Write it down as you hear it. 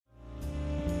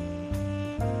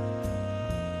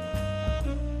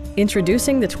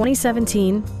Introducing the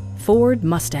 2017 Ford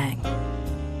Mustang.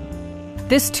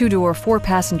 This two-door,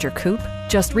 four-passenger coupe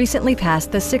just recently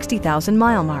passed the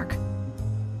 60,000-mile mark.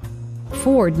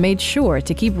 Ford made sure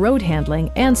to keep road handling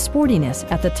and sportiness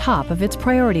at the top of its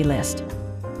priority list.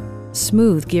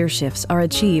 Smooth gear shifts are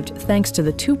achieved thanks to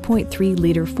the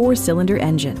 2.3-liter four-cylinder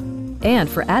engine. And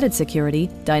for added security,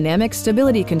 dynamic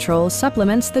stability control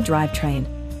supplements the drivetrain.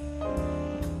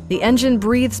 The engine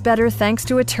breathes better thanks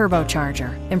to a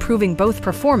turbocharger, improving both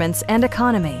performance and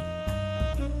economy.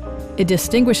 It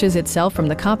distinguishes itself from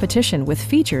the competition with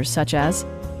features such as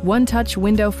one-touch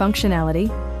window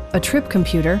functionality, a trip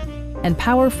computer, and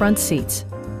power front seats.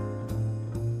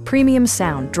 Premium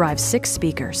sound drives 6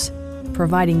 speakers,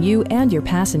 providing you and your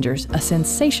passengers a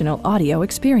sensational audio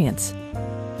experience.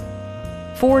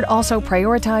 Ford also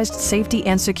prioritized safety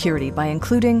and security by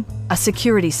including a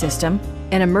security system,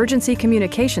 an emergency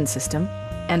communication system,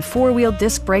 and 4-wheel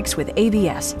disc brakes with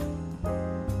ABS.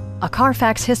 A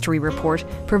Carfax history report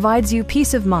provides you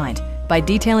peace of mind by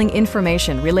detailing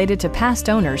information related to past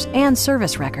owners and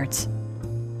service records.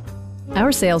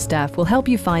 Our sales staff will help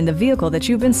you find the vehicle that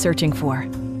you've been searching for.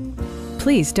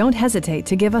 Please don't hesitate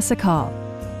to give us a call.